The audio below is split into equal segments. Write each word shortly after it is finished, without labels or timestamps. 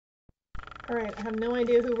Alright, I have no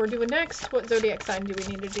idea who we're doing next. What zodiac sign do we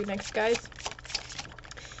need to do next, guys?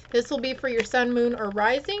 This will be for your sun, moon, or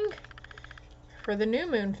rising for the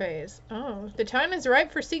new moon phase. Oh, the time is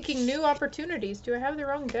ripe for seeking new opportunities. Do I have the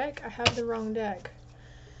wrong deck? I have the wrong deck.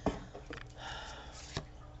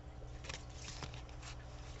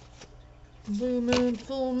 Blue moon,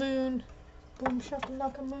 full moon, boom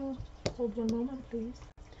shakalaka moon. Hold one moment, please.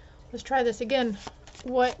 Let's try this again.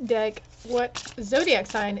 What zodiac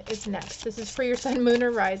sign is next? This is for your sun, moon, or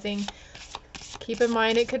rising. Keep in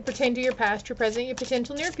mind it could pertain to your past, your present, your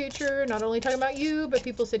potential near future. Not only talking about you, but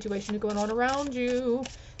people's situations going on around you.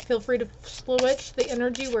 Feel free to switch the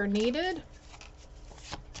energy where needed.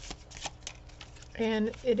 And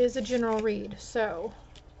it is a general read. So,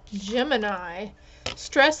 Gemini.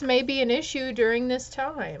 Stress may be an issue during this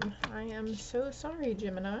time. I am so sorry,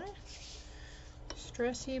 Gemini.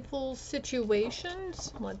 Stressful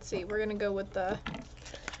situations. Let's see, we're going to go with the...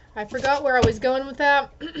 I forgot where I was going with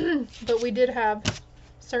that, but we did have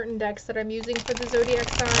certain decks that I'm using for the zodiac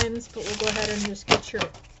signs, but we'll go ahead and just get your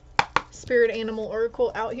spirit animal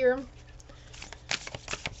oracle out here.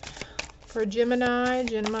 For Gemini,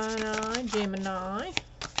 sun,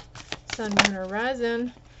 moon, or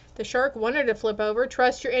rising. The shark wanted to flip over.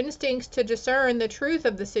 Trust your instincts to discern the truth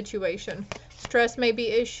of the situation. Stress may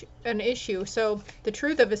be an issue, so the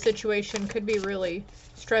truth of a situation could be really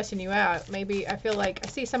stressing you out. Maybe I feel like I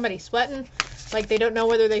see somebody sweating, like they don't know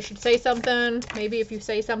whether they should say something. Maybe if you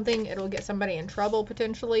say something, it'll get somebody in trouble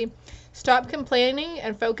potentially. Stop complaining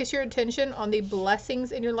and focus your attention on the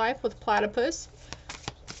blessings in your life with platypus.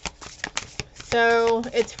 So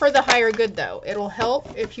it's for the higher good though. It'll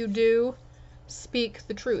help if you do speak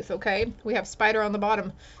the truth, okay? We have spider on the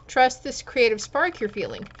bottom. Trust this creative spark you're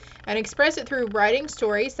feeling and express it through writing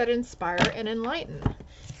stories that inspire and enlighten.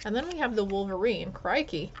 And then we have the Wolverine.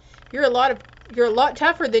 Crikey. You're a lot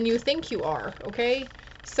tougher than you think you are, okay?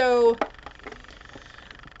 So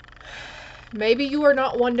maybe you are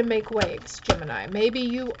not one to make waves, Gemini. Maybe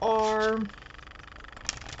you are,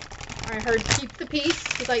 I heard keep the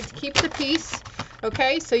peace. You'd like to keep the peace.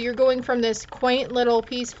 Okay, so you're going from this quaint little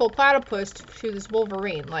peaceful platypus to this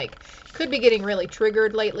Wolverine. Like, could be getting really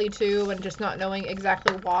triggered lately too and just not knowing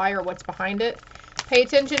exactly why or what's behind it. Pay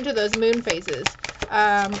attention to those moon phases.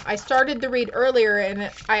 I started the read earlier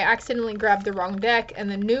and I accidentally grabbed the wrong deck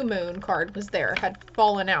and the new moon card was there, had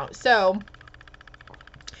fallen out. So,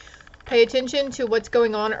 pay attention to what's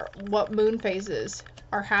going on, or what moon phases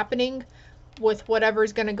are happening with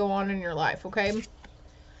whatever's going to go on in your life, okay?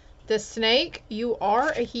 The snake, you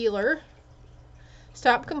are a healer.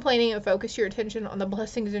 Stop complaining and focus your attention on the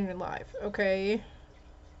blessings in your life, okay?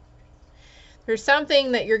 There's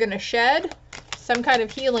something that you're going to shed, some kind of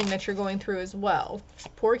healing that you're going through as well.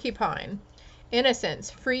 Porcupine, innocence,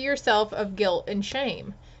 free yourself of guilt and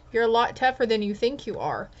shame. You're a lot tougher than you think you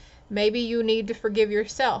are. Maybe you need to forgive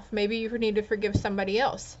yourself. Maybe you need to forgive somebody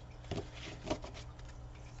else.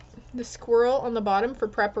 The squirrel on the bottom for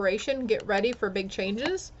preparation, get ready for big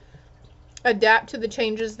changes. Adapt to the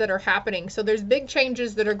changes that are happening. So there's big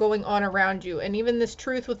changes that are going on around you, and even this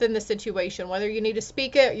truth within the situation, whether you need to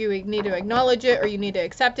speak it, you need to acknowledge it, or you need to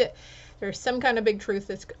accept it, there's some kind of big truth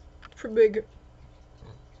that's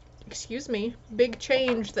big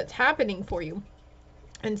change that's happening for you.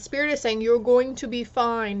 And Spirit is saying you're going to be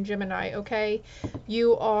fine, Gemini, okay?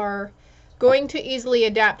 You are going to easily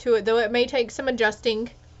adapt to it, though it may take some adjusting,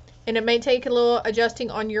 and it may take a little adjusting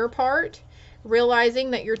on your part.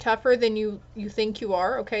 Realizing that you're tougher than you think you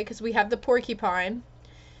are, okay? Because we have the porcupine.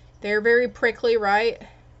 They're very prickly, right?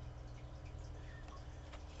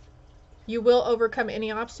 You will overcome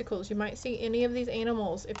any obstacles. You might see any of these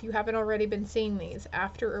animals if you haven't already been seeing these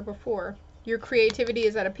after or before. Your creativity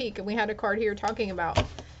is at a peak, and we had a card here talking about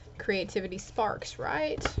creativity sparks,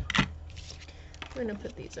 right? We're going to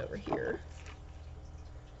put these over here.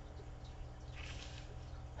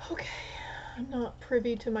 Okay. I'm not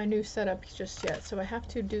privy to my new setup just yet, so I have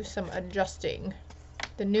to do some adjusting.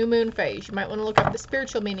 The new moon phase. You might want to look up the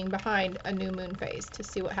spiritual meaning behind a new moon phase to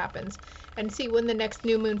see what happens and see when the next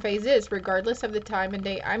new moon phase is, regardless of the time and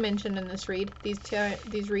date I mentioned in this read.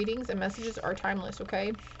 These readings and messages are timeless,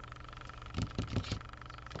 okay?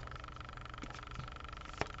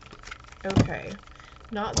 Okay,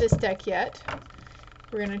 not this deck yet.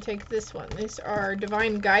 We're going to take this one. These are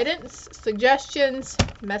divine guidance, suggestions,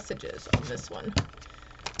 messages on this one.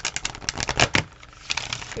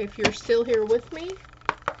 If you're still here with me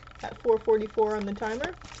at 4:44 on the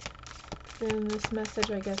timer, then this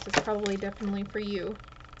message, I guess, is probably definitely for you.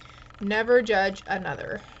 Never judge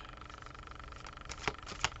another.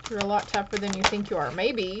 You're a lot tougher than you think you are.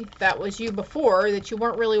 Maybe that was you before, that you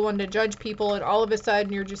weren't really one to judge people, and all of a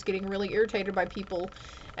sudden you're just getting really irritated by people,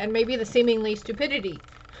 and maybe the seemingly stupidity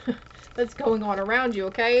that's going on around you,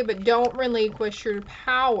 okay? But don't relinquish your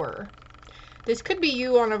power. This could be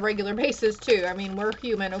you on a regular basis too. I mean, we're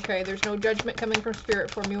human, okay? There's no judgment coming from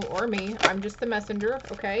spirit from you or me. I'm just the messenger,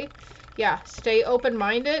 okay? Yeah, stay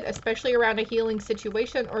open-minded, especially around a healing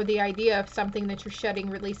situation or the idea of something that you're shedding,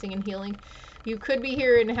 releasing, and healing. You could be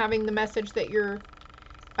here and having the message that you're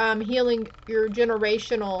healing your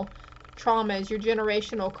generational traumas, your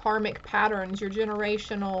generational karmic patterns, your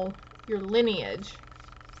lineage.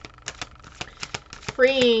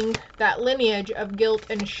 Freeing that lineage of guilt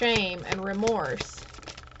and shame and remorse.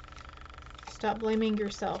 Stop blaming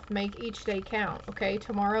yourself. Make each day count, okay?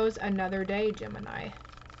 Tomorrow's another day, Gemini.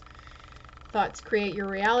 Thoughts create your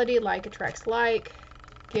reality. Like attracts like.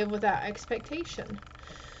 Give without expectation.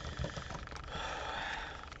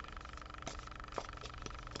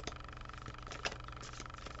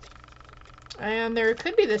 And there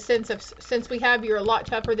could be the sense of, since we have you're a lot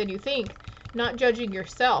tougher than you think, not judging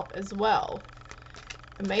yourself as well.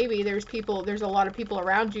 Maybe there's a lot of people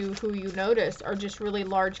around you who you notice are just really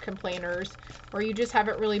large complainers, or you just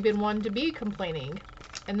haven't really been one to be complaining.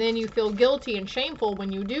 And then you feel guilty and shameful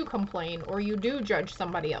when you do complain or you do judge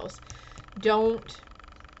somebody else. Don't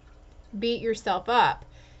beat yourself up.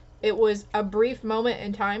 It was a brief moment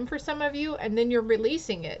in time for some of you, and then you're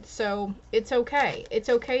releasing it. So it's okay. It's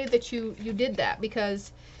okay that you did that,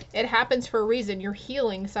 because it happens for a reason. You're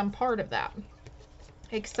healing some part of that.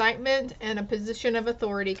 Excitement and a position of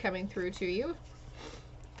authority coming through to you.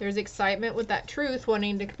 There's excitement with that truth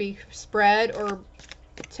wanting to be spread or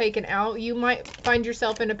taken out. You might find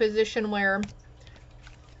yourself in a position where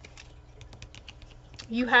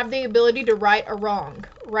you have the ability to right a wrong,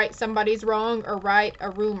 right somebody's wrong, or right a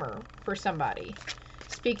rumor for somebody.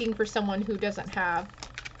 Speaking for someone who doesn't have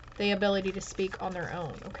the ability to speak on their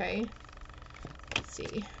own, okay? Let's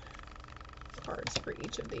see. Cards for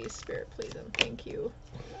each of these. Spirit, please and thank you.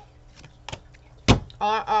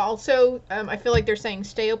 Also, I feel like they're saying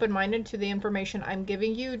stay open-minded to the information I'm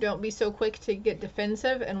giving you. Don't be so quick to get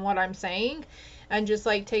defensive in what I'm saying. And just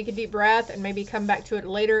like take a deep breath and maybe come back to it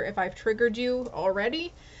later if I've triggered you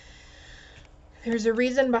already. There's a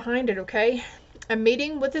reason behind it, okay? A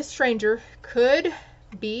meeting with a stranger could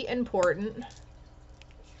be important.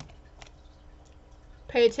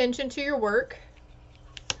 Pay attention to your work.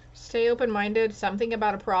 Stay open-minded. Something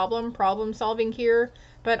about a problem solving here,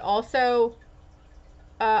 but also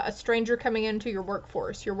a stranger coming into your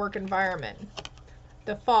workforce, your work environment.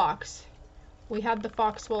 The fox. We had the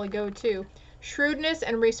fox a while ago too. Shrewdness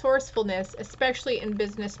and resourcefulness, especially in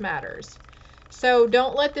business matters. So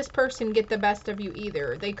don't let this person get the best of you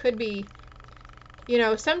either. They could be, you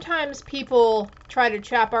know, sometimes people try to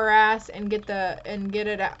trap our ass and get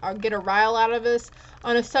a rile out of us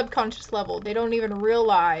on a subconscious level. They don't even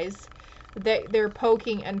realize that they're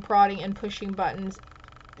poking and prodding and pushing buttons.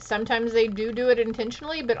 Sometimes they do it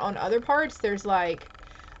intentionally, but on other parts, there's like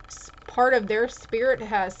part of their spirit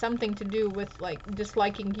has something to do with like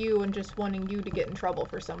disliking you and just wanting you to get in trouble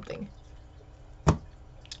for something.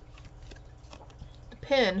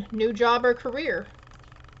 Pin, new job or career.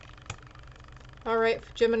 All right,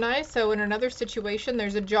 Gemini, so in another situation,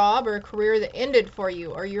 there's a job or a career that ended for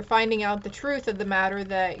you, or you're finding out the truth of the matter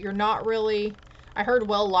that you're not really, I heard,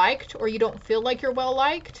 well-liked, or you don't feel like you're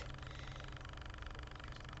well-liked.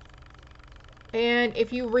 And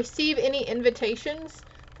if you receive any invitations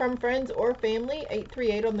from friends or family,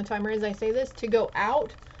 838 on the timer as I say this, to go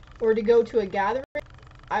out or to go to a gathering,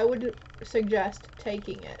 I would suggest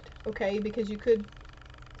taking it, okay? Because you could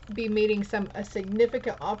be meeting a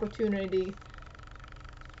significant opportunity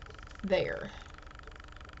there.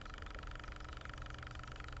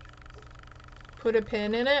 Put a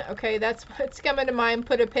pin in it. Okay, that's what's coming to mind.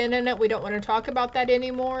 Put a pin in it. We don't want to talk about that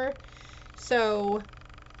anymore. So,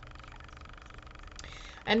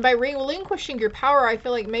 and by relinquishing your power, I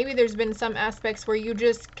feel like maybe there's been some aspects where you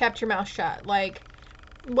just kept your mouth shut. Like,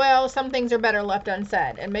 well, some things are better left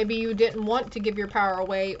unsaid. And maybe you didn't want to give your power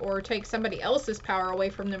away or take somebody else's power away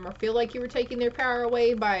from them, or feel like you were taking their power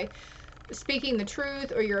away by speaking the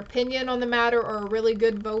truth or your opinion on the matter, or a really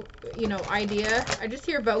good idea. I just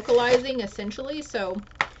hear vocalizing essentially. So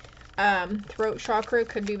throat chakra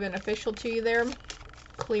could be beneficial to you there,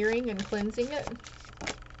 clearing and cleansing it.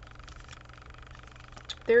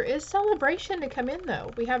 There is celebration to come in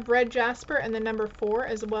though. We have red jasper and the number 4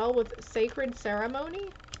 as well with sacred ceremony.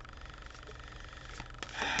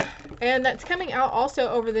 And that's coming out also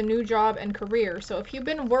over the new job and career. So if you've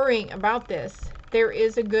been worrying about this, there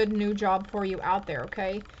is a good new job for you out there,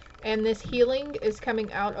 okay? And this healing is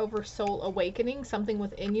coming out over soul awakening. Something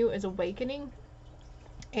within you is awakening.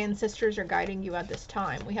 Ancestors are guiding you at this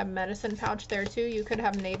time. We have medicine pouch there too. You could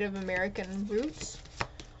have Native American roots.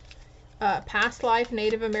 Past life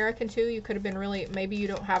Native American too. You could have been really, maybe you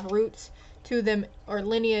don't have roots to them or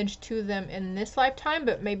lineage to them in this lifetime,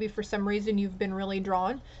 but maybe for some reason you've been really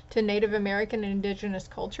drawn to Native American and indigenous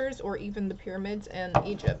cultures, or even the pyramids and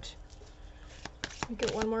Egypt. I'll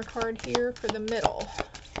get one more card here for the middle.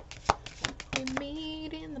 We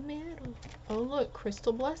meet in the middle. Oh look,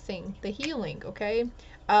 crystal blessing, the healing. Okay,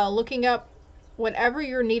 looking up whatever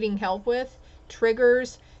you're needing help with,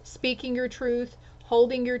 triggers, speaking your truth,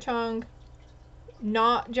 holding your tongue,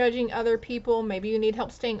 not judging other people. Maybe you need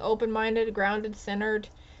help staying open-minded, grounded, centered,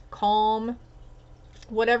 calm.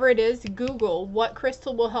 Whatever it is, Google what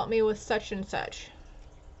crystal will help me with such and such.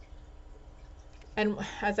 And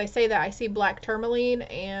as I say that, I see black tourmaline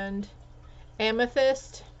and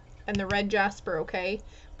amethyst and the red jasper. Okay,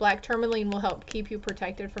 black tourmaline will help keep you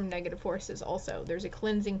protected from negative forces. Also, there's a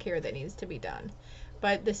cleansing care that needs to be done,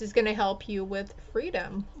 but this is going to help you with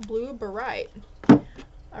freedom. Blue barite.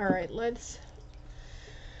 All right, let's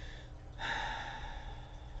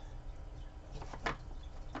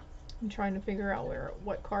I'm trying to figure out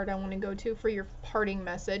what card I want to go to for your parting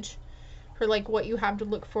message. For like what you have to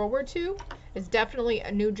look forward to is definitely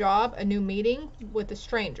a new job, a new meeting with a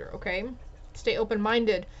stranger. Okay, stay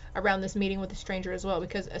open-minded around this meeting with a stranger as well,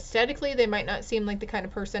 because aesthetically they might not seem like the kind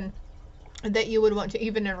of person that you would want to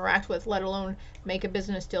even interact with, let alone make a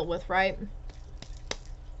business deal with, right?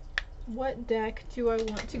 What deck do I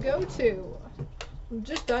want to go to? I'm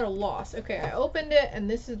just at a loss. Okay, I opened it and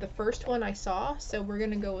this is the first one I saw, so we're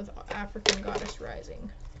gonna go with African Goddess Rising.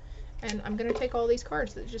 And I'm gonna take all these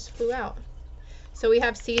cards that just flew out. So we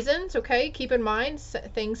have seasons. Okay, keep in mind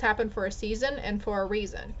things happen for a season and for a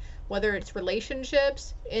reason, whether it's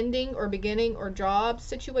relationships ending or beginning, or job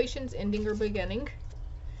situations ending or beginning.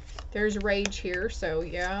 There's rage here, so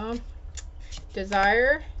yeah.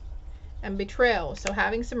 Desire and betrayal. So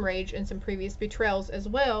having some rage and some previous betrayals as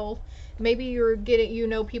well. Maybe you're getting, you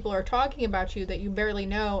know, people are talking about you that you barely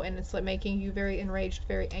know, and it's like making you very enraged,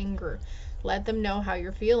 very angry. Let them know how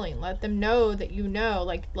you're feeling. Let them know that you know,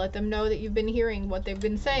 like let them know that you've been hearing what they've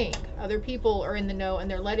been saying. Other people are in the know and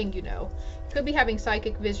they're letting you know. Could be having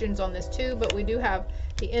psychic visions on this too, but we do have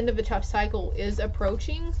the end of a tough cycle is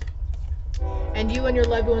approaching, and you and your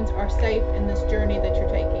loved ones are safe in this journey that you're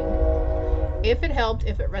taking. If it helped,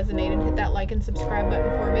 if it resonated, hit that like and subscribe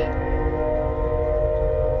button for me.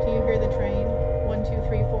 Do you hear the train? 1, 2,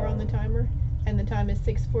 3, 4 on the timer, and the time is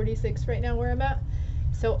 6:46 right now where I'm at.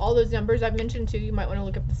 So all those numbers I've mentioned too, you might want to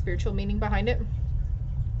look up the spiritual meaning behind it.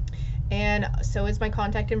 And so is my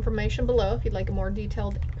contact information below if you'd like a more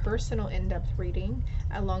detailed, personal, in-depth reading,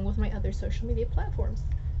 along with my other social media platforms.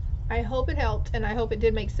 I hope it helped, and I hope it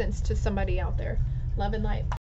did make sense to somebody out there. Love and light.